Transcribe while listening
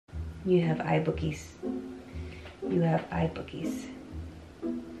You have eye bookies. You have eye bookies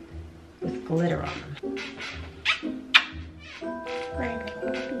with glitter on them.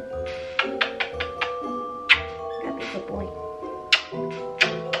 Happy good boy.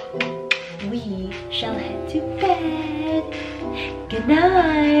 We shall head to bed. Good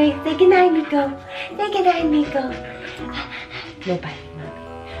night. Say good night, Nico. Say good night, Nico. No biting, mommy.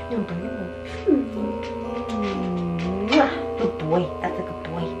 No biting, mommy. Good boy. That's a good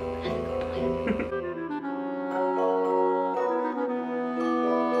boy. That's a good boy.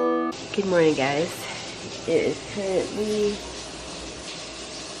 Good morning, guys. It is currently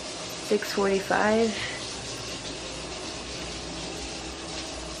 6:45.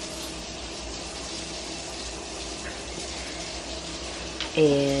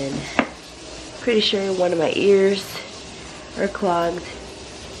 And pretty sure one of my ears are clogged.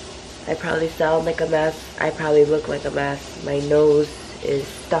 I probably sound like a mess. I probably look like a mess. My nose is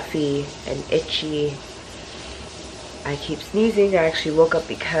stuffy and itchy. I keep sneezing. I actually woke up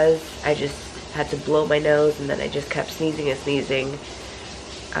because I just had to blow my nose and then I just kept sneezing and sneezing.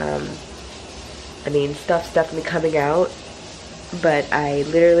 I mean, stuff's definitely coming out, but I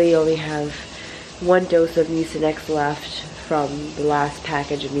literally only have one dose of Mucinex left from the last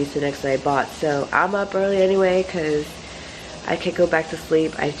package of Mucinex that I bought. So I'm up early anyway because I can't go back to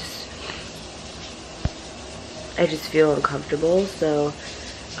sleep. I just feel uncomfortable. So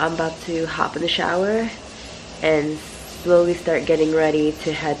I'm about to hop in the shower and slowly start getting ready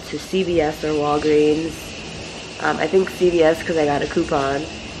to head to CVS or Walgreens. I think CVS because I got a coupon.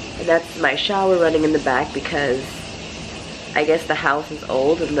 And that's my shower running in the back because I guess the house is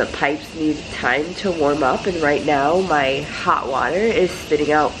old and the pipes need time to warm up, and right now my hot water is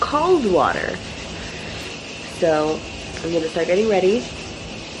spitting out cold water. So I'm gonna start getting ready.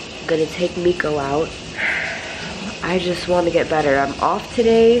 I'm gonna take Miko out. I just want to get better. I'm off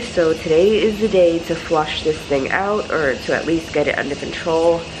today, so today is the day to flush this thing out, or to at least get it under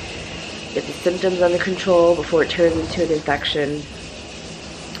control. Get the symptoms under control before it turns into an infection.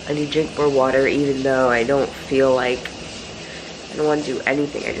 I need to drink more water even though I don't feel like I don't want to do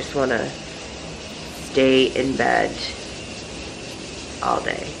anything. I just want to stay in bed all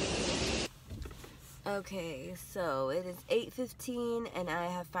day. Okay, so it is 8:15 and I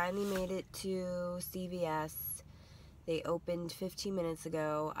have finally made it to CVS. They opened 15 minutes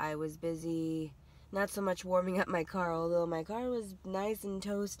ago. I was busy, not so much warming up my car, although my car was nice and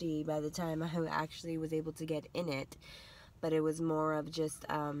toasty by the time I actually was able to get in it. But it was more of just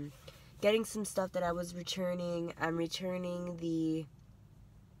getting some stuff that I was returning. I'm returning the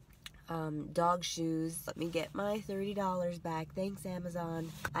dog shoes. Let me get my $30 back. Thanks,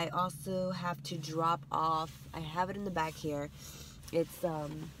 Amazon. I also have to drop off, I have it in the back here. It's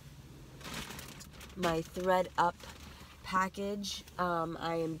my Thread Up package.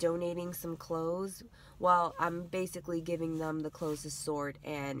 I am donating some clothes. Well, I'm basically giving them the clothes to sort,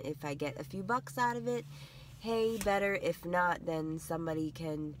 and if I get a few bucks out of it, hey, better. If not, then somebody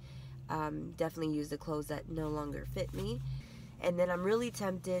can definitely use the clothes that no longer fit me. And then I'm really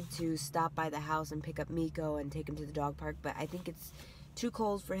tempted to stop by the house and pick up Miko and take him to the dog park, but I think it's too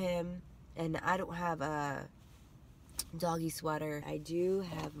cold for him, and I don't have a doggy sweater. I do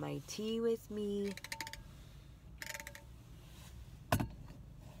have my tea with me.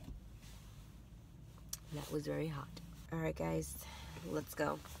 That was very hot. Alright guys, let's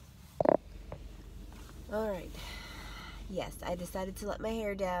go. Alright, yes, I decided to let my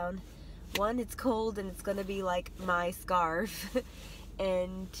hair down. One, it's cold and it's gonna be like my scarf.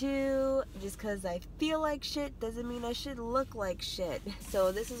 And two, just because I feel like shit doesn't mean I should look like shit.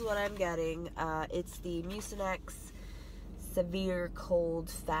 So this is what I'm getting. It's the Mucinex Severe Cold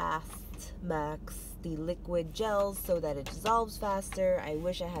Fast Max, the liquid gels so that it dissolves faster. I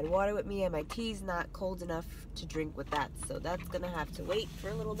wish I had water with me and my tea's not cold enough to drink with that, so that's gonna have to wait for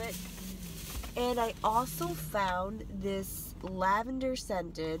a little bit. And I also found this lavender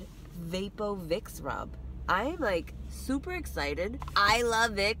scented Vicks rub. I am like super excited. I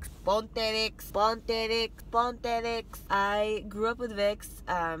love Vicks. Ponte Vicks, Ponte Vicks, Ponte Vicks. I grew up with Vicks,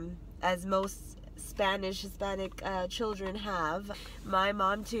 as most Hispanic children have. My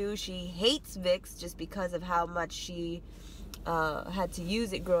mom too, she hates Vicks just because of how much she had to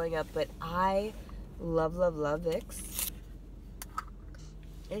use it growing up, but I love Vicks.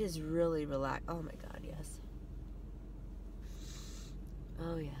 It is really relaxed. Oh my god, yes.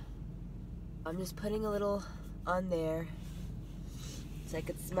 Oh yeah. I'm just putting a little on there so I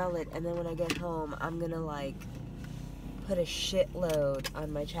could smell it, and then when I get home I'm gonna like put a shitload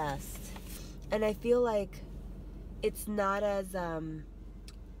on my chest. And I feel like it's not as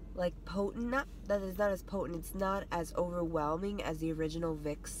like potent, not that it's not as potent, it's not as overwhelming as the original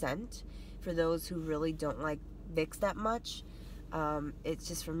Vicks scent for those who really don't like Vicks that much. It's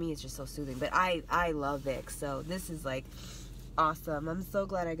just, for me, it's just so soothing. But I love Vicks, so this is like awesome. I'm so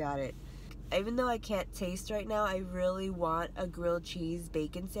glad I got it. Even though I can't taste right now, I really want a grilled cheese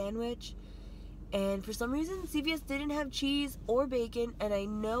bacon sandwich. And for some reason, CVS didn't have cheese or bacon, and I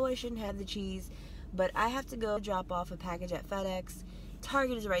know I shouldn't have the cheese, but I have to go drop off a package at FedEx.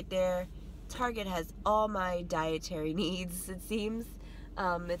 Target is right there. Target has all my dietary needs, it seems.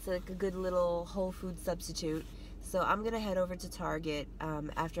 It's like a good little Whole Food substitute. So I'm going to head over to Target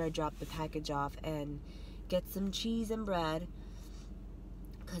after I drop the package off and get some cheese and bread,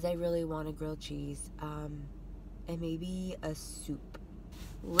 because I really want a grilled cheese, and maybe a soup.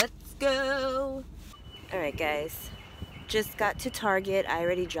 Let's go! Alright guys, just got to Target. I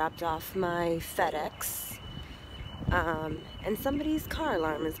already dropped off my FedEx, and somebody's car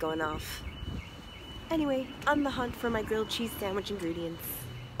alarm is going off. Anyway, on the hunt for my grilled cheese sandwich ingredients.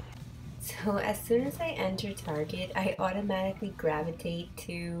 So as soon as I enter Target, I automatically gravitate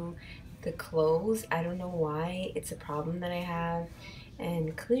to the clothes. I don't know why. It's a problem that I have.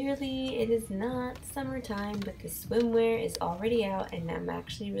 And clearly it is not summertime, but the swimwear is already out, and I'm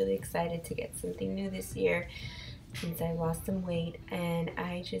actually really excited to get something new this year since I lost some weight, and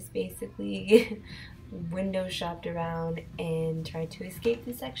I just basically window shopped around and tried to escape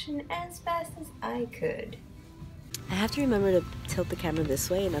the section as fast as I could. I have to remember to tilt the camera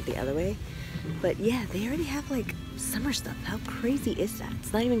this way and not the other way. But yeah, they already have like summer stuff. How crazy is that?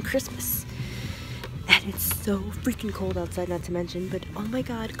 It's not even Christmas. And it's so freaking cold outside, not to mention. But oh my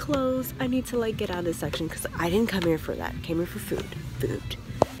god, clothes. I need to like get out of this section because I didn't come here for that. I came here for food.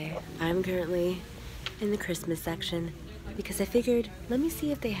 I'm currently in the Christmas section because I figured, let me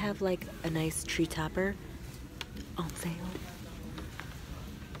see if they have like a nice tree topper on sale.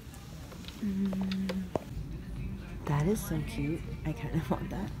 That is so cute. I kind of want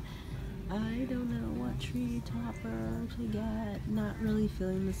that. I don't know what tree topper to get. Not really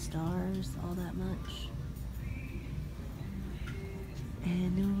feeling the stars all that much.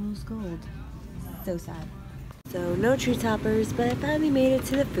 And no rose gold. So sad. So no tree toppers, but I finally made it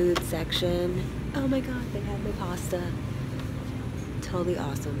to the food section. Oh my god, they have my pasta. Totally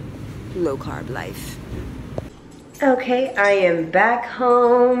awesome. Low carb life. Okay, I am back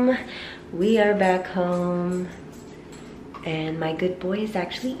home. We are back home. And my good boy is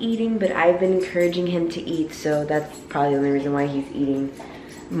actually eating, but I've been encouraging him to eat, so that's probably the only reason why he's eating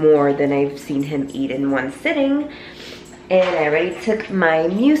more than I've seen him eat in one sitting. And I already took my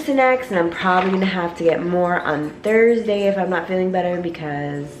Mucinex, and I'm probably gonna have to get more on Thursday if I'm not feeling better,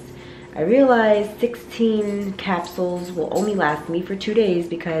 because I realized 16 capsules will only last me for 2 days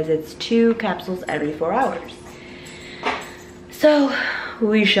because it's 2 capsules every 4 hours. So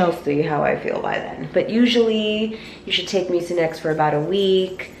we shall see how I feel by then. But usually you should take Mucinex for about a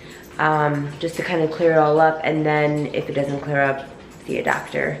week, just to kind of clear it all up, and then if it doesn't clear up, see a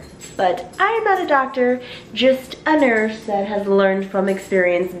doctor. But I am not a doctor, just a nurse that has learned from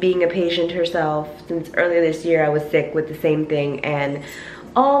experience being a patient herself. Since earlier this year I was sick with the same thing, and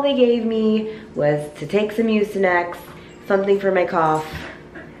all they gave me was to take some Mucinex, something for my cough,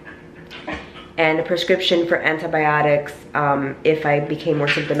 and a prescription for antibiotics if I became more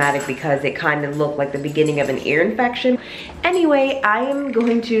symptomatic, because it kind of looked like the beginning of an ear infection. Anyway, I am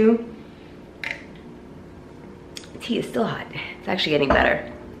going to... Tea is still hot. It's actually getting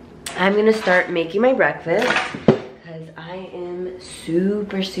better. I'm gonna start making my breakfast because I am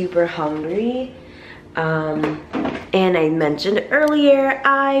super hungry. And I mentioned earlier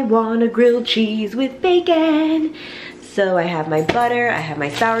I want a grilled cheese with bacon. So I have my butter, I have my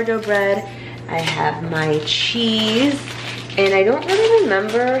sourdough bread, I have my cheese, and I don't really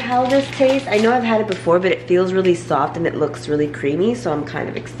remember how this tastes. I know I've had it before, but it feels really soft and it looks really creamy, so I'm kind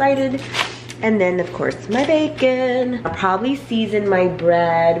of excited. And then of course my bacon. I'll probably season my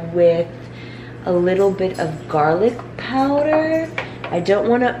bread with a little bit of garlic powder. I don't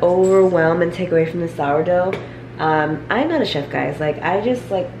want to overwhelm and take away from the sourdough. I'm not a chef, guys. Like, I just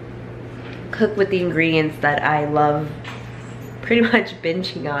like cook with the ingredients that I love pretty much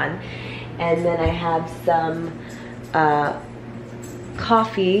binging on. And then I have some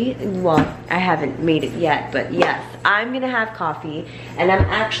coffee. Well, I haven't made it yet, but yes, I'm gonna have coffee. And I'm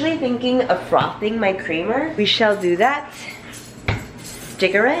actually thinking of frothing my creamer. We shall do that.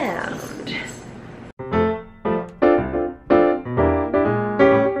 Stick around.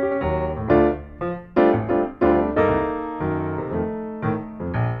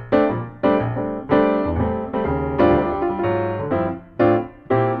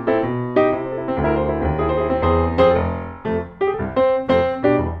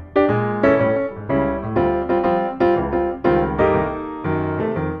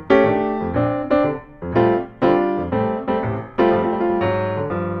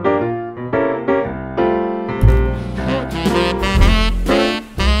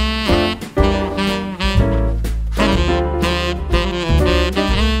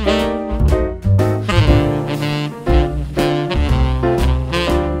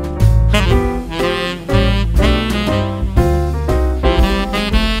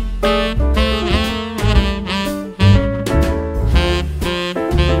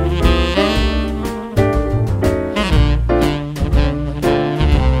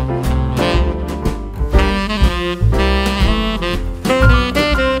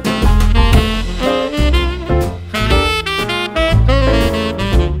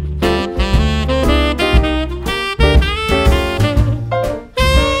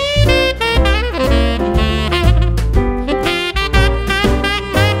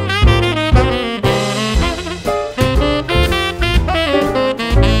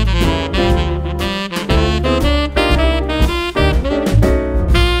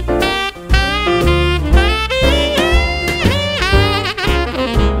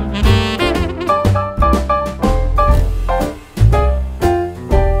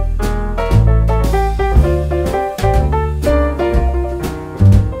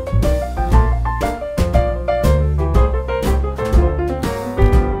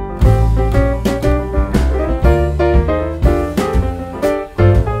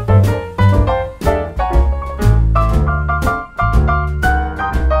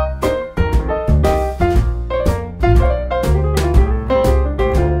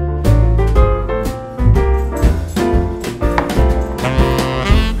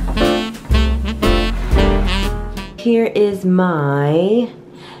 Here is my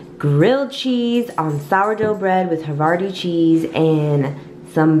grilled cheese on sourdough bread with Havarti cheese and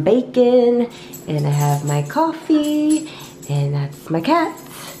some bacon. And I have my coffee, and that's my cat.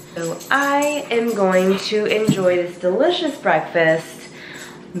 So I am going to enjoy this delicious breakfast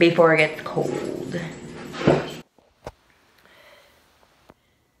before it gets cold.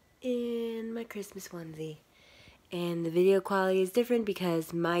 In my Christmas onesie. And the video quality is different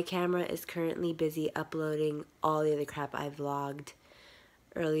because my camera is currently busy uploading all the other crap I vlogged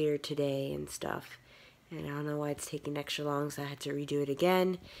earlier today and stuff. And I don't know why it's taking extra long, so I had to redo it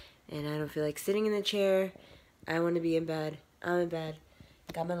again. And I don't feel like sitting in the chair. I want to be in bed. I'm in bed.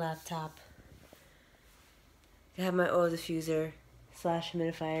 Got my laptop. I have my oil diffuser /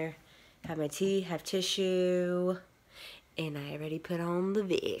 humidifier. Have my tea, have tissue. And I already put on the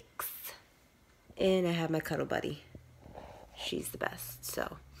Vicks. And I have my cuddle buddy. She's the best.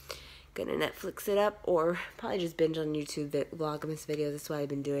 So, gonna Netflix it up or probably just binge on YouTube Vlogmas videos. That's what I've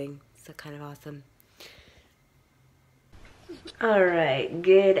been doing. So kind of awesome. Alright,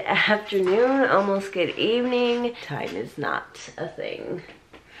 good afternoon, almost good evening. Time is not a thing.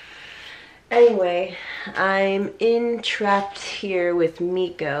 Anyway, I'm trapped here with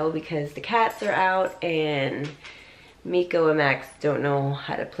Miko because the cats are out and Miko and Max don't know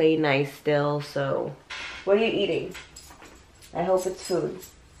how to play nice still, so what are you eating? I hope it's food.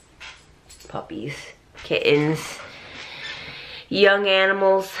 Puppies, kittens, young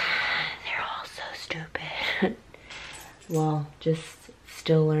animals. They're all so stupid. Well, just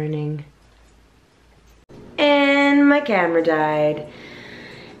still learning. And my camera died.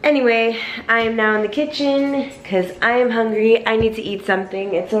 Anyway, I am now in the kitchen because I am hungry. I need to eat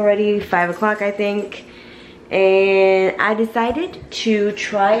something. It's already 5 o'clock, I think. And I decided to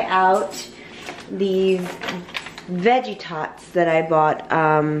try out these veggie tots that I bought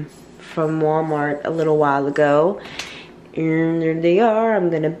from Walmart a little while ago. And there they are. I'm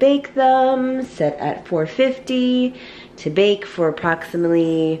gonna bake them, set at 450 to bake for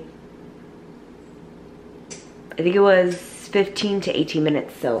approximately, I think it was 15 to 18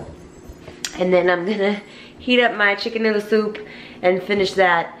 minutes. So, and then I'm gonna heat up my chicken noodle soup and finish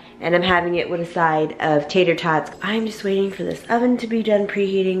that. And I'm having it with a side of tater tots. I'm just waiting for this oven to be done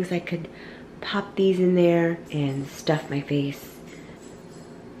preheating so I could pop these in there and stuff my face.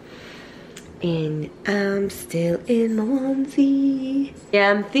 And I'm still in the onesie. Yeah,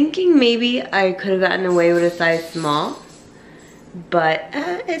 I'm thinking maybe I could have gotten away with a size small. But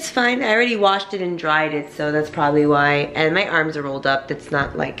it's fine. I already washed it and dried it, so that's probably why. And my arms are rolled up. That's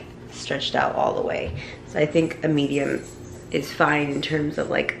not like stretched out all the way. So I think a medium is fine in terms of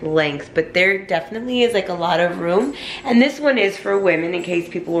like length, but there definitely is like a lot of room. And this one is for women, in case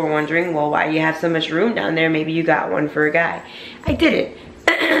people were wondering, well, why do you have so much room down there? Maybe you got one for a guy. I did it.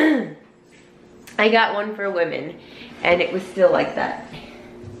 I got one for women, and it was still like that.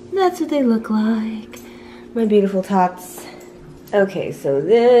 That's what they look like. My beautiful tots. Okay, so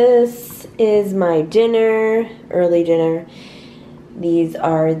this is my dinner, early dinner. These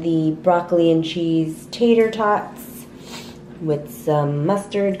are the broccoli and cheese tater tots with some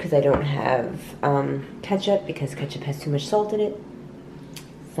mustard because I don't have ketchup because ketchup has too much salt in it.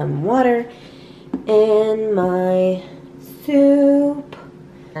 Some water and my soup.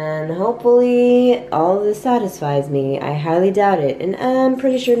 And hopefully all of this satisfies me. I highly doubt it. And I'm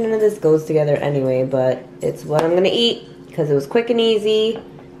pretty sure none of this goes together anyway, but it's what I'm gonna eat because it was quick and easy.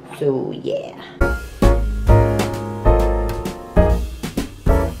 So yeah.